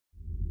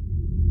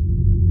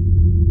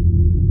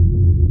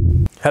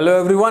Hello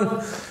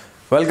everyone,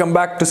 welcome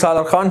back to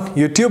Salaar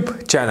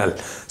YouTube channel.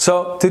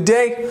 So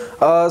today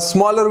a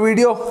smaller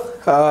video,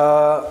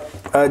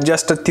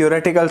 just a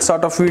theoretical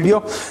sort of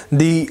video,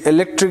 the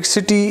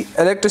electricity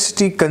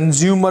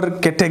consumer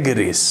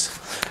categories.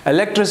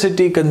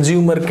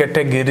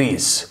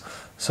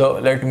 So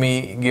let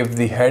me give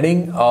the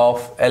heading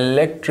of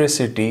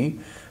electricity.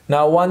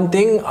 Now one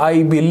thing,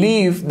 I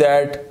believe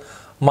that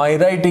my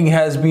writing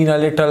has been a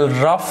little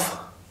rough,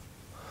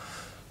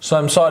 so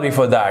I'm sorry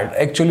for that.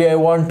 Actually, I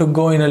want to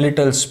go in a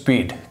little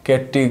speed.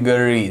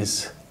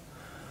 Categories.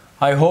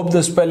 I hope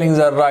the spellings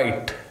are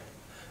right.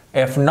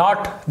 If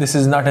not, this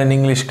is not an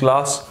English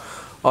class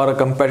or a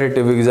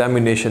competitive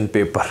examination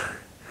paper.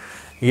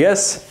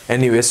 Yes,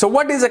 anyway. So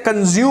what is a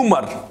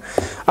consumer?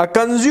 A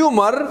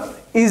consumer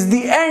is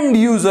the end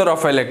user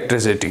of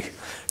electricity.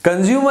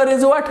 Consumer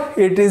is what?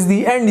 It is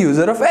the end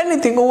user of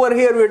anything. Over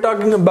here we are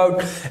talking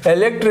about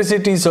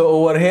electricity. So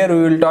over here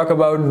we will talk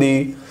about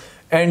the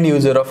end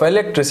user of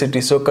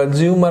electricity. So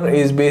consumer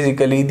is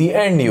basically the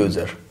end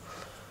user,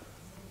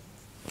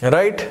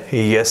 right?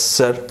 Yes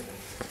sir.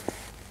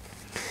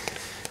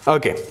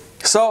 Okay,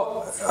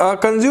 so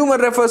consumer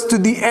refers to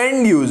the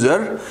end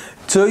user.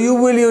 So you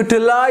will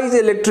utilize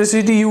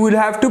electricity, you will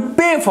have to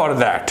pay for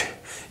that.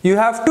 You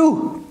have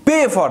to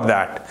pay for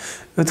that.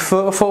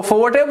 For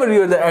whatever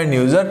you are the end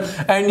user,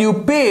 and you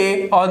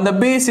pay on the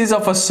basis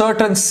of a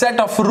certain set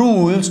of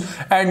rules,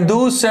 and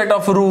those set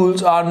of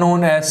rules are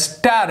known as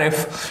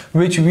tariff,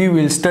 which we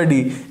will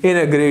study in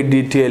a great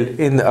detail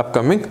in the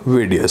upcoming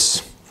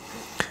videos.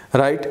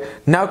 Right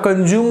now,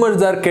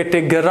 consumers are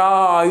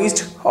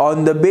categorized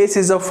on the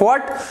basis of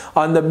what?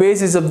 On the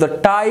basis of the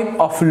type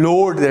of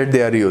load that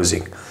they are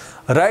using,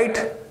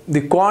 right?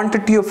 The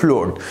quantity of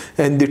load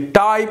and the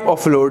type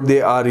of load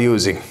they are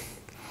using.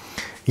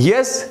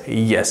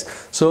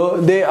 Yes. So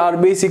they are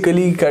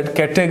basically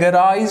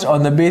categorized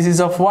on the basis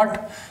of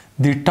what?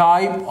 The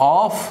type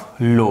of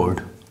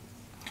load.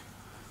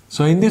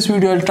 So in this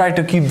video I'll try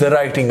to keep the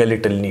writing a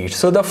little neat.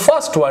 So the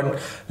first one,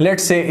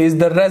 let's say, is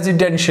the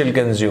residential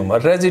consumer.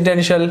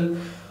 Residential,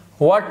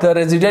 what? The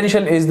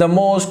residential is the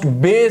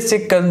most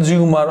basic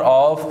consumer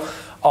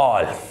of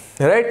all,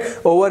 right?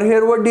 Over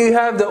here what do you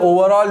have? The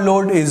overall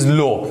load is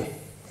low.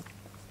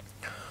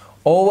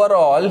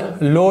 Overall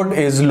load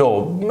is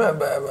low.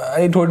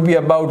 It would be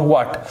about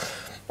what?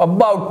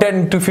 About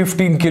 10 to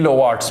 15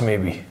 kilowatts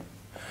maybe.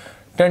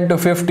 10 to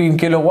 15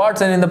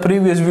 kilowatts. And in the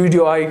previous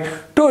video I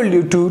told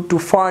you to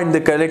find the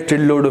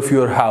connected load of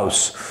your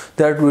house.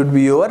 That would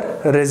be your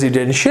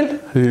residential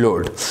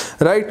load,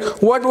 right?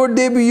 What would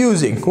they be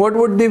using? What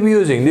would they be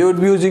using? They would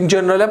be using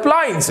general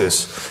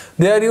appliances.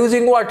 They are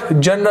using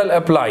what? General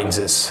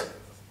appliances.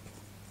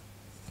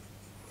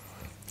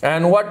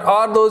 And what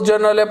are those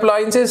general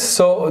appliances?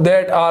 So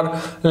that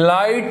are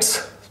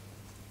lights,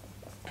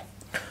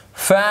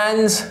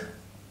 fans,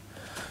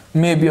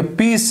 maybe a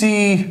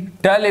PC,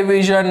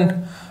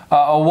 television,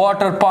 a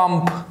water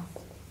pump,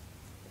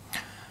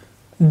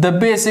 the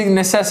basic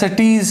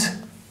necessities,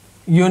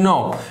 you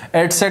know,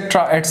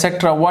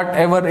 etc.,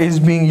 whatever is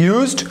being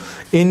used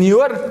in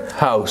your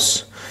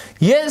house.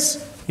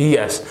 Yes.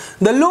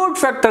 The load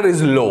factor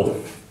is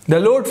low. The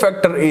load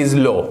factor is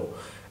low.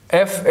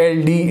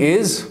 FLD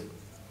is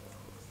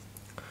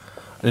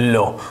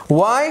low.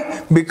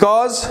 Why?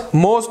 Because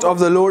most of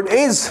the load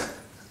is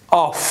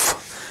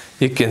off,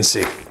 you can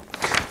see,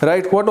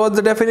 right? What was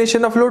the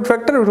definition of load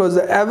factor? It was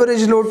the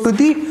average load to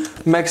the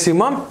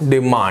maximum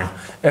demand.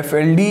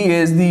 FLD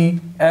is the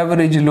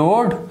average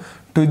load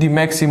to the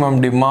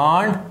maximum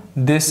demand.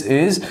 This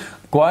is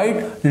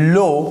quite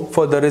low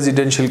for the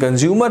residential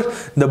consumer.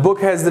 The book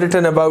has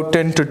written about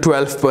 10 to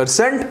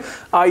 12%.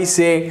 I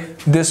say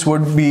this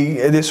would be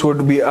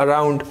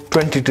around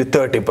 20 to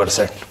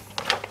 30%.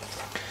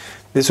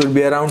 This would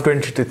be around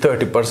 20 to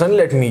 30%.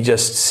 Let me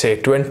just say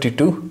 20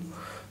 to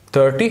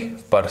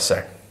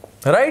 30%.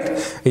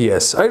 Right?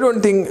 Yes. I don't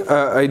think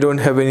I don't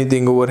have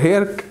anything over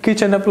here.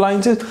 Kitchen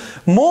appliances.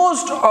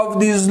 Most of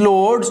these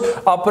loads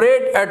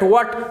operate at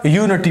what?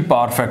 Unity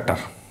power factor.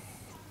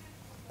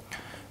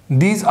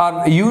 These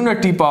are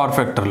unity power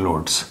factor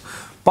loads.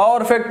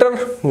 Power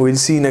factor we'll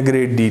see in a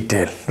great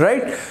detail.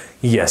 Right?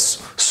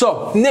 Yes.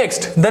 So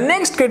the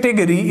next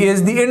category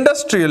is the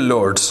industrial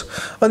loads.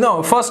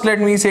 No, first let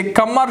me say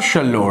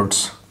commercial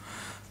loads.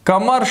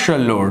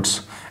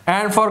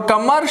 And for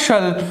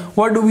commercial,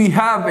 what do we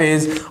have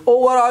is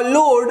overall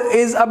load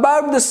is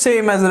about the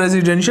same as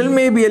residential,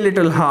 maybe a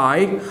little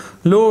high.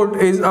 Load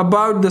is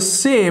about the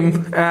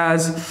same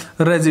as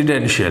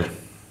residential,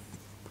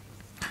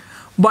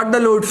 but the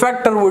load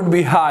factor would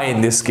be high in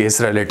this case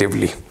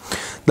relatively.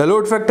 The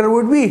load factor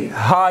would be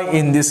high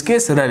in this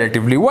case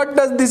relatively. What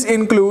does this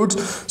include?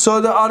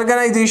 So the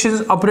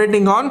organizations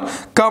operating on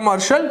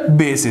commercial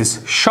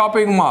basis,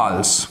 shopping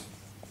malls,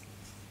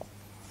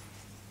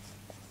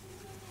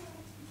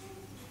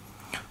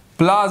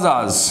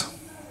 plazas,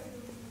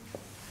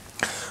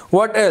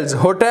 what else?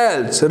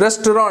 Hotels,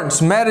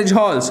 restaurants, marriage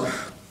halls,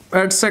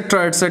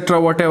 etc.,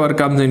 whatever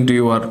comes into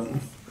your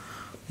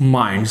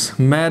minds.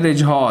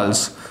 Marriage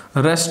halls,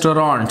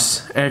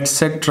 restaurants,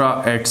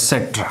 etc.,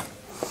 etc.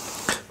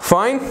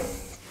 Fine.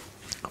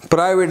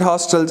 Private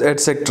hostels,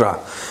 etc.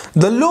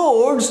 The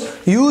loads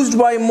used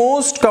by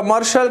most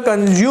commercial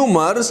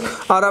consumers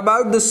are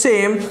about the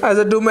same as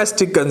a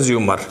domestic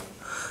consumer,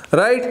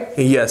 right?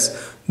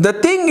 Yes. The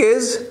thing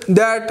is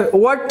that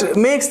what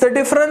makes the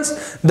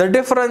difference? The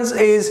difference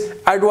is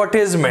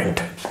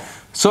advertisement.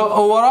 So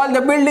overall the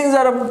buildings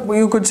are,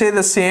 you could say,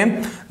 the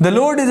same. The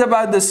load is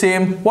about the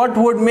same. What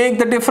would make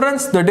the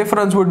difference? The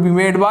difference would be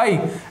made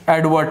by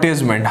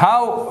advertisement.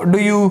 How do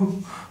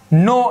you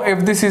know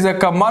if this is a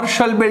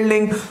commercial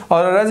building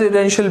or a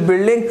residential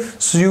building?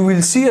 So you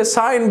will see a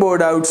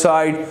signboard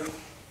outside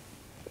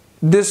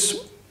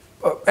this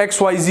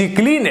XYZ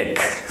clinic,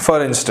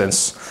 for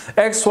instance,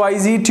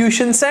 XYZ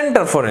tuition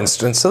center, for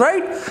instance,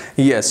 right?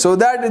 Yes, so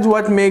that is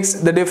what makes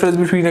the difference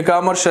between a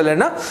commercial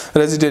and a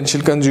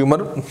residential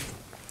consumer.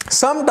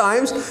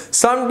 Sometimes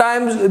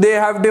they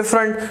have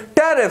different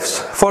tariffs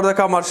for the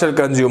commercial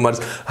consumers,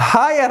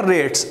 higher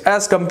rates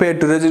as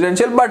compared to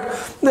residential,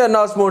 but they are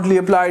not mostly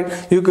applied,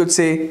 you could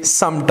say,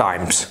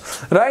 sometimes,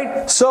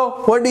 right?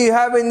 So what do you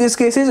have in these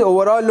cases?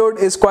 Overall load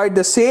is quite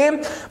the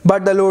same,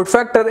 but the load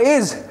factor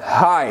is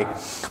high.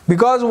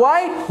 Because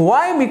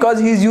why? Because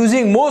he is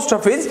using most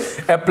of his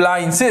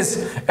appliances.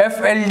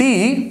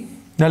 FLD,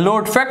 the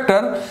load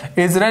factor,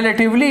 is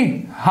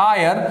relatively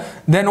higher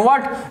than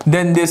what?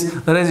 Than this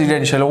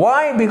residential.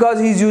 Why? Because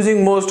he is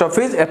using most of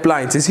his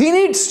appliances. He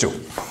needs to.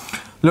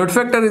 Load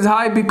factor is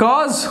high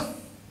because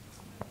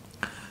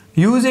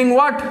using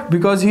what?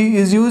 Because he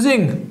is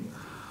using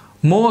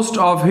most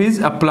of his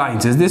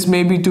appliances. This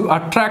may be to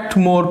attract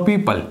more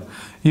people.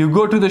 You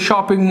go to the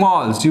shopping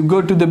malls, you go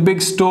to the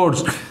big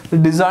stores, the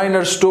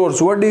designer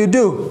stores. What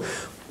do?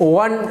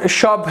 One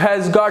shop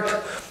has got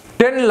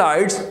 10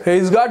 lights,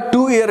 he's got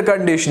 2 air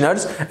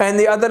conditioners, and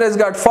the other has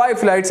got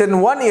 5 lights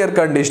and 1 air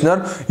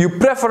conditioner. You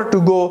prefer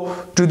to go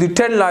to the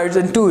 10 lights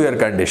and 2 air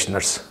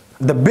conditioners,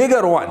 the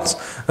bigger ones,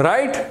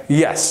 right?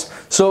 Yes.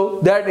 So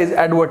that is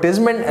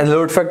advertisement, and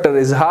load factor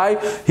is high.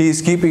 He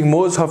is keeping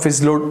most of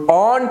his load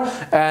on,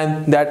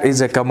 and that is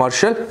a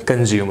commercial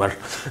consumer.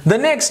 The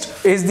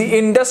next is the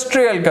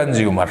industrial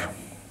consumer.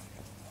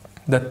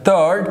 The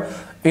third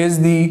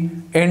is the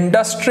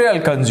industrial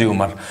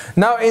consumer.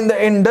 Now in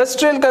the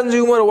industrial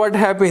consumer, what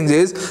happens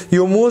is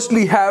you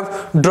mostly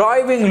have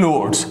driving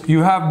loads.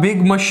 You have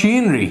big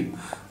machinery.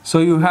 So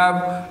you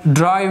have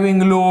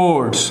driving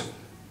loads.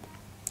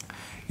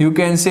 You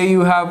can say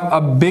you have a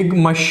big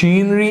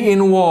machinery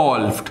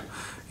involved.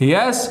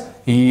 Yes,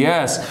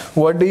 yes.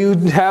 What do you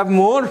have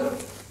more?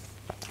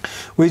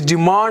 Which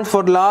demand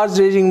for large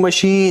ranging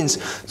machines.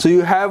 So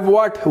you have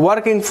what?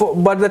 Working for,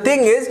 but the thing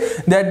is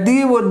that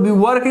they would be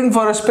working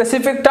for a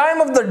specific time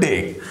of the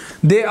day.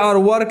 They are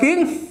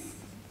working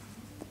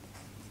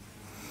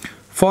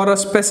for a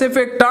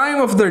specific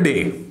time of the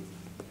day.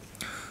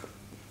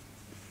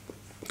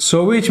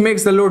 So which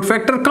makes the load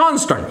factor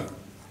constant.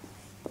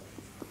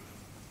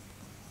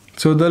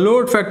 So the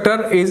load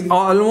factor is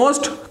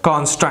almost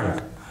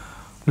constant.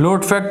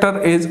 Load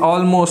factor is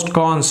almost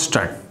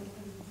constant.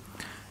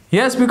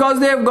 Yes, because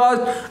they have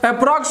got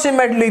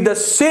approximately the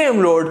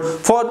same load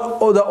for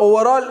the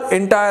overall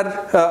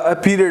entire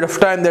period of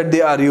time that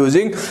they are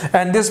using,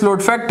 and this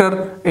load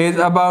factor is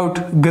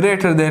about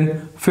greater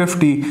than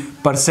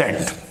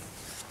 50%.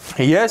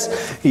 Yes,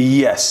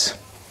 yes.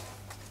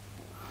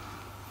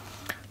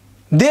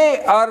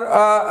 They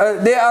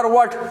are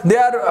what? They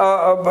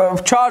are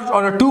charged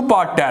on a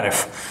two-part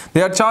tariff.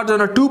 They are charged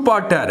on a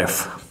two-part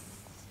tariff.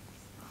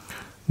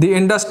 The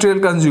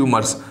industrial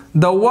consumers.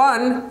 The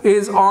one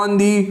is on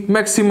the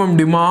maximum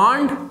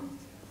demand,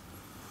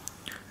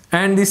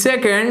 and the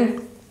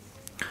second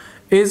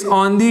is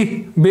on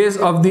the base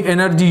of the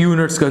energy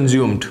units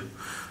consumed.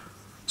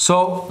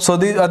 So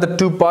these are the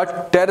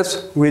two-part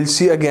tariffs. We'll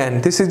see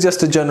again. This is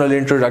just a general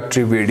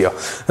introductory video,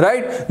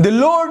 right? The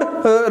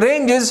load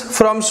ranges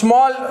from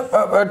small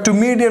to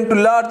medium to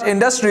large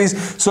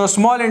industries. So a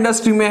small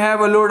industry may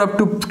have a load up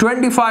to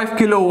 25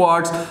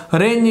 kilowatts,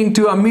 ranging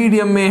to a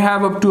medium may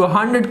have up to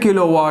 100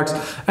 kilowatts,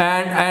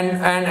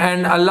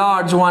 and a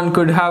large one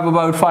could have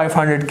about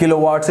 500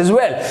 kilowatts as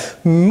well.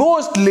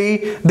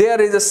 Mostly there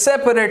is a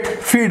separate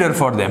feeder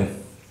for them.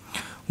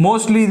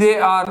 Mostly they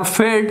are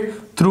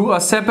fed through a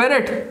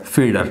separate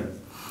feeder,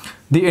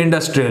 the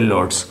industrial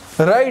loads,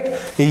 right?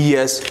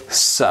 Yes,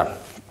 sir.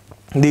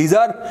 These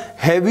are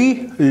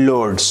heavy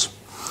loads.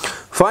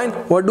 Fine.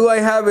 What do I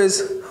have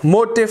is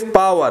motive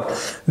power.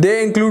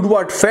 They include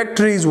what?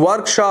 Factories,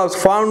 workshops,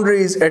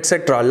 foundries,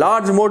 etc.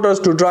 Large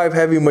motors to drive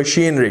heavy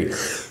machinery.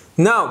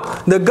 Now,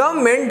 the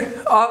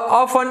government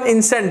often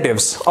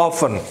incentives,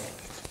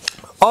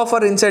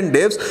 offer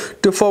incentives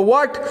to, for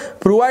what?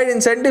 Provide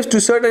incentives to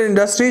certain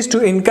industries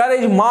to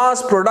encourage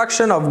mass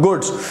production of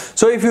goods.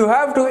 So if you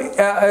have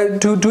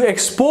to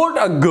export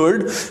a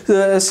good,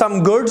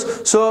 some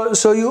goods,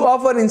 so you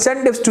offer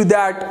incentives to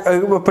that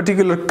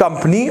particular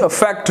company, a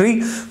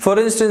factory. For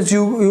instance,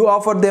 you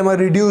offer them a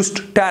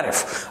reduced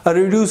tariff, a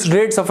reduced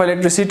rates of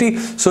electricity,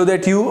 so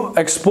that you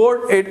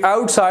export it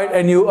outside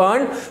and you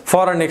earn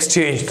foreign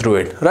exchange through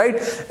it, right?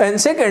 And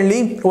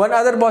secondly, one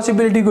other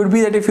possibility could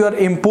be that if you are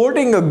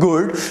importing a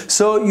good,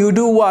 so you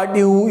do what?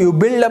 You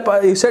build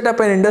up, you set up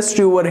an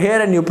industry over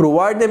here and you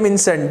provide them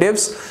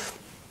incentives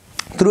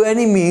through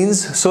any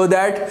means, so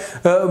that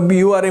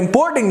you are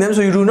importing them,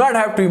 so you do not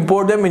have to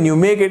import them and you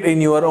make it in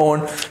your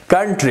own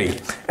country,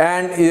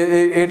 and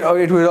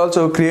it will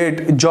also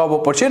create job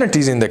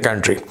opportunities in the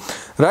country,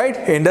 right?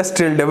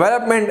 Industrial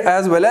development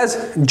as well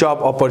as job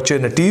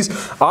opportunities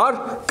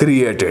are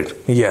created.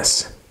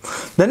 Yes.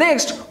 The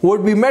next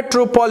would be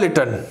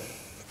metropolitan.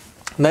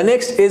 The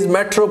next is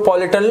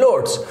metropolitan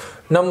loads.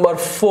 Number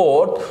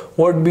 4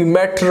 would be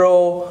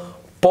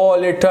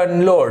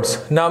metropolitan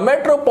loads. Now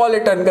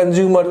metropolitan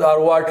consumers are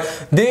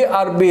what? They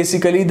are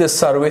basically the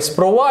service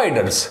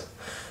providers.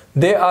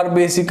 They are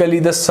basically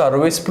the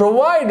service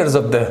providers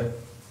of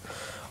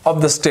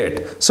the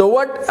state. So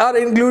what are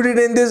included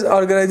in these?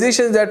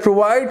 Organizations that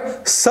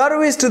provide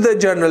service to the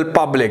general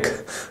public,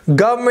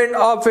 government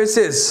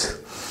offices,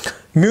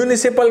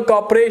 municipal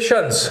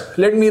corporations.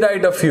 Let me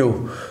write a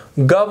few.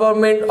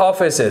 Government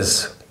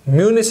offices,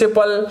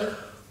 municipal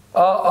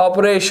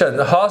operations,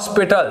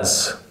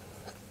 hospitals,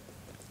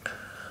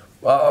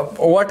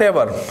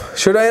 whatever.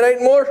 Should I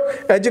write more?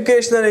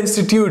 Educational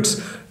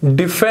institutes,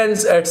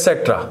 defense,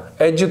 etc.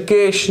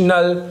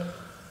 Educational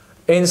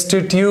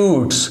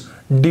institutes,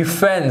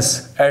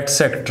 defense,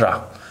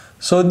 etc.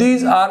 So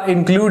these are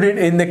included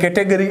in the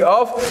category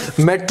of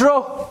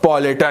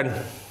metropolitan.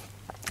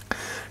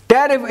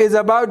 Tariff is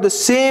about the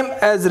same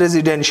as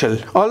residential.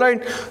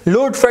 Alright,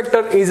 load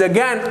factor is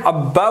again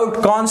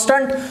about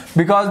constant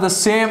because the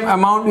same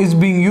amount is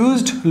being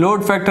used.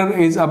 Load factor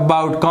is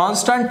about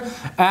constant,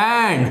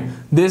 and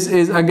this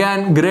is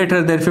again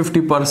greater than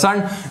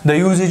 50%. The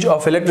usage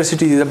of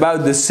electricity is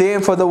about the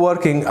same for the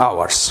working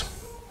hours.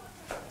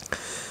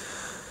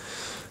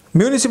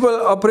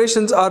 Municipal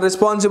operations are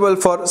responsible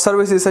for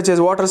services such as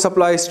water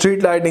supply,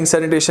 street lighting,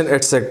 sanitation,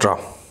 etc.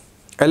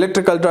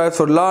 Electrical drives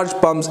for large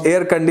pumps,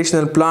 air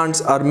conditioner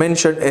plants are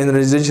mentioned in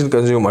residential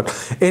consumer.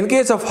 In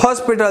case of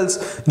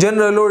hospitals,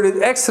 general load is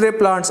X-ray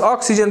plants,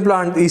 oxygen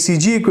plant,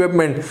 ECG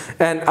equipment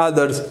and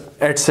others,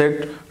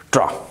 etc.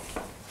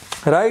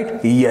 Right?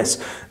 Yes.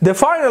 The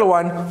final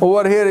one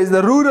over here is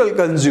the rural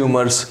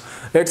consumers.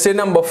 Let's say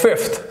number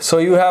 5th. So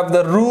you have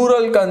the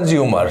rural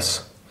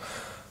consumers,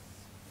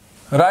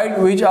 right,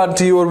 which are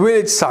to your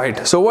village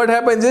side. So what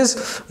happens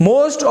is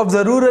most of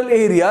the rural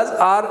areas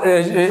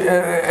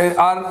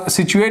are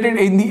situated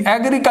in the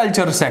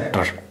agriculture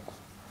sector,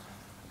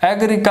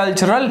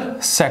 agricultural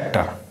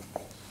sector,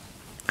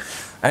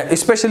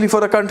 especially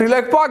for a country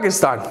like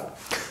Pakistan.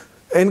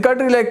 In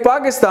country like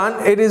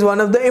Pakistan, it is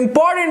one of the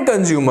important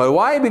consumer.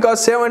 Why?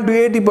 Because 70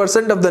 to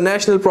 80% of the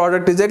national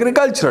product is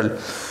agricultural.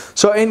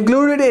 So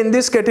included in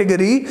this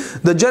category,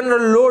 the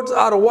general loads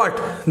are what?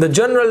 The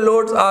general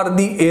loads are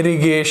the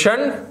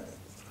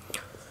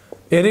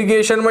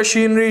irrigation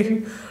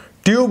machinery,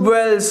 tube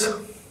wells,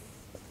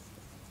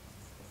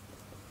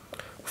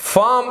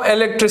 farm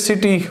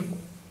electricity,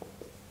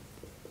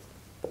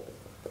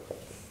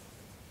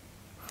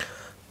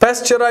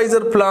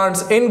 pasteurizer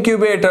plants,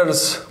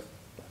 incubators,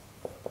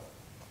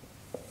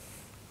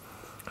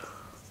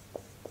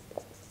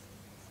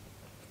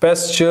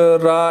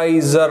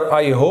 pasteurizer,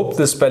 I hope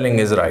the spelling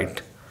is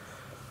right,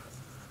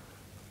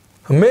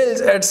 mills,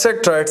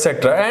 etc.,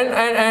 etc.,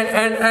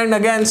 and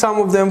again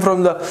some of them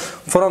from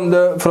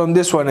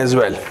this one as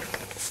well,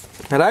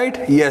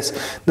 right? Yes,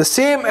 the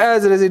same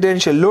as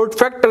residential. Load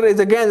factor is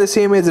again the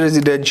same as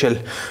residential.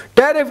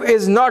 Tariff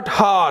is not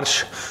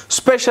harsh,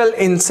 special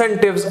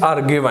incentives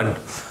are given.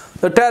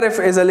 The tariff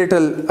is a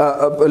little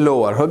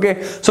lower.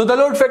 Okay, so the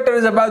load factor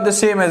is about the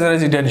same as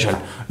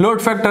residential.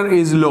 Load factor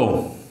is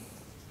low,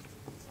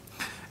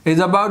 is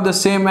about the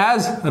same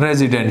as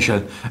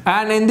residential,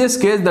 and in this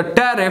case the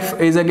tariff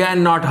is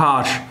again not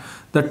harsh.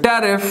 The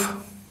tariff,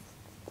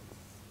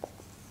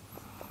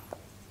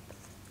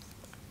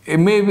 it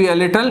may be a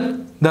little,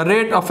 the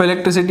rate of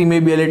electricity may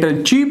be a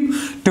little cheap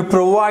to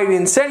provide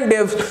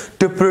incentives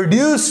to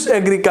produce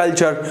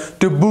agriculture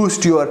to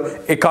boost your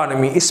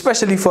economy,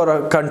 especially for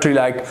a country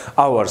like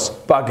ours,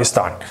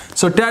 Pakistan.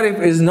 So tariff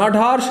is not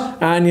harsh,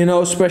 and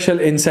special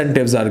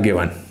incentives are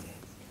given,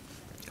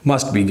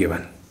 must be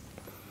given.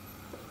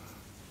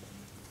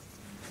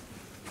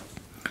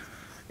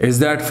 Is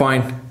that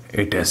fine?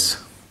 It is.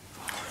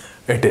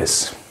 It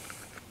is.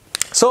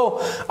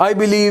 So I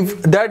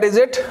believe that is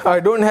it.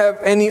 I don't have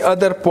any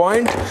other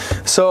point.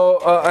 So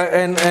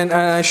and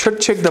I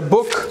should check the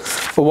book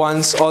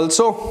once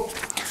also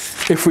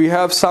if we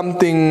have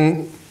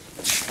something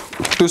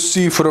to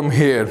see from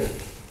here.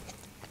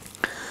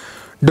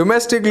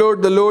 Domestic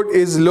load, the load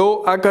is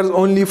low, occurs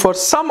only for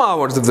some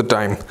hours of the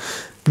time.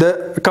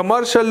 The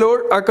commercial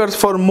load occurs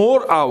for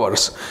more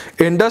hours.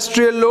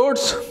 Industrial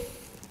loads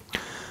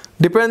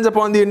depends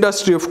upon the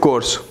industry, of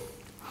course.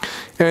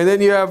 And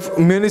then you have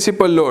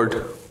municipal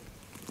load.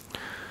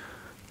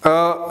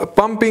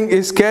 Pumping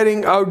is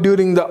carrying out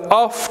during the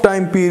off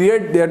time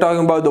period. They are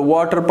talking about the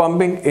water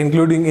pumping,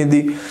 including in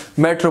the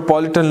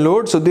metropolitan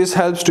load. So this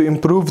helps to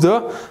improve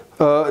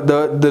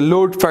the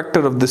load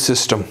factor of the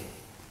system.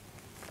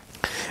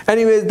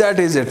 Anyways, that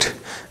is it.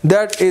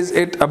 That is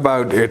it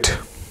about it.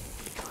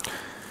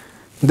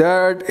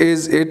 That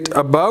is it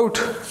about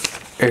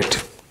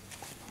it.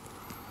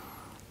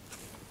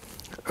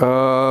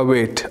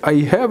 Wait, I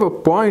have a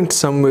point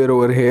somewhere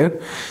over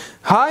here.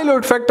 High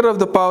load factor of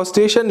the power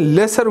station,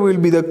 lesser will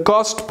be the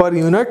cost per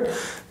unit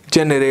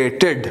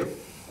generated.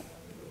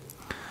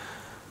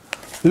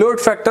 Load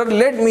factor,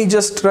 let me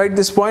just write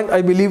this point.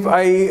 I believe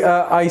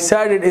I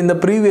said it in the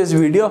previous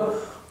video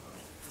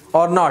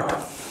or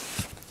not.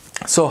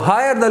 So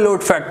higher the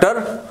load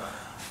factor,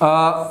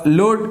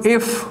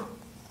 if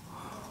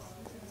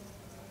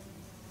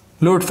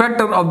load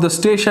factor of the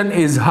station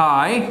is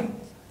high,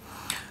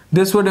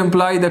 this would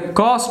imply the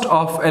cost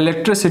of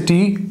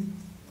electricity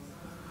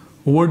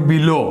would be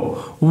low.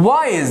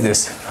 Why is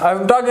this?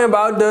 I'm talking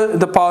about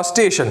the power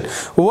station.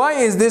 Why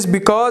is this?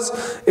 Because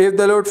if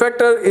the load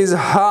factor is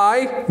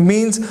high,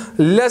 means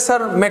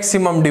lesser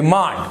maximum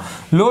demand.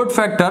 Load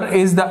factor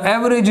is the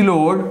average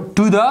load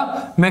to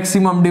the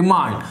maximum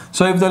demand.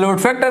 So if the load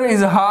factor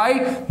is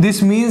high,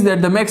 this means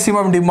that the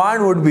maximum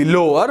demand would be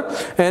lower,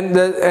 and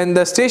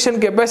the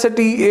station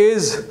capacity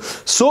is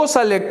so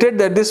selected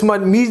that this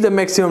might meet the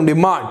maximum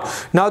demand.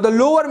 Now the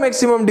lower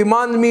maximum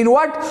demand mean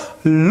what?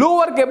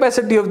 Lower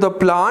capacity of the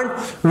plant,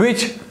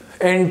 which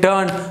in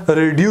turn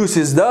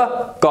reduces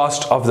the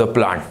cost of the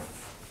plant.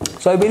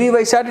 So I believe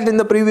I said it in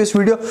the previous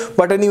video,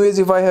 but anyways,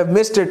 if I have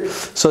missed it,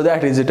 so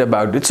that is it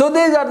about it. So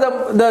these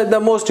are the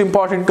most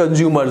important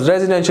consumers: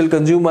 residential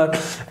consumer,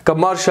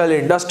 commercial,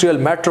 industrial,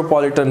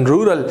 metropolitan,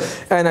 rural,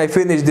 and I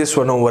finished this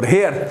one over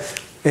here.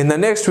 In the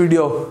next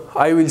video,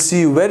 I will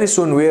see you very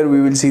soon, where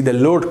we will see the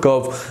load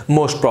curve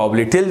most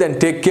probably. Till then,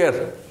 take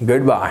care.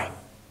 Goodbye.